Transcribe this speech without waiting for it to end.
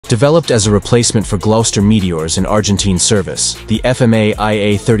Developed as a replacement for Gloster Meteors in Argentine service, the FMA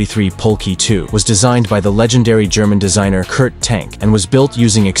IAe Pulqui II was designed by the legendary German designer Kurt Tank and was built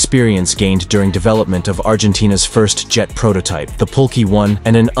using experience gained during development of Argentina's first jet prototype, the Pulqui I,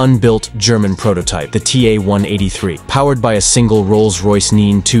 and an unbuilt German prototype, the TA-183. Powered by a single Rolls-Royce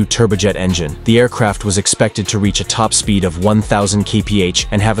Nene II turbojet engine, the aircraft was expected to reach a top speed of 1,000 kph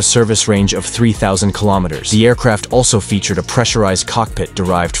and have a service range of 3,000 kilometers. The aircraft also featured a pressurized cockpit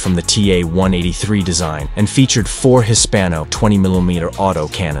derived from the TA-183 design and featured 4 Hispano 20mm auto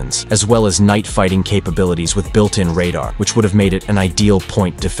cannons, as well as night fighting capabilities with built-in radar, which would have made it an ideal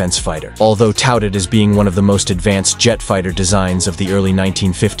point defense fighter. Although touted as being one of the most advanced jet fighter designs of the early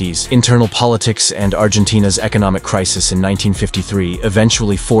 1950s, internal politics and Argentina's economic crisis in 1953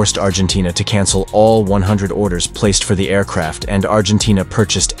 eventually forced Argentina to cancel all 100 orders placed for the aircraft, and Argentina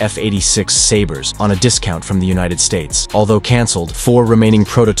purchased F-86 Sabres on a discount from the United States. Although cancelled, 4 remaining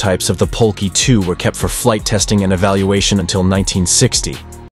prototypes of the Pulqui II were kept for flight testing and evaluation until 1960.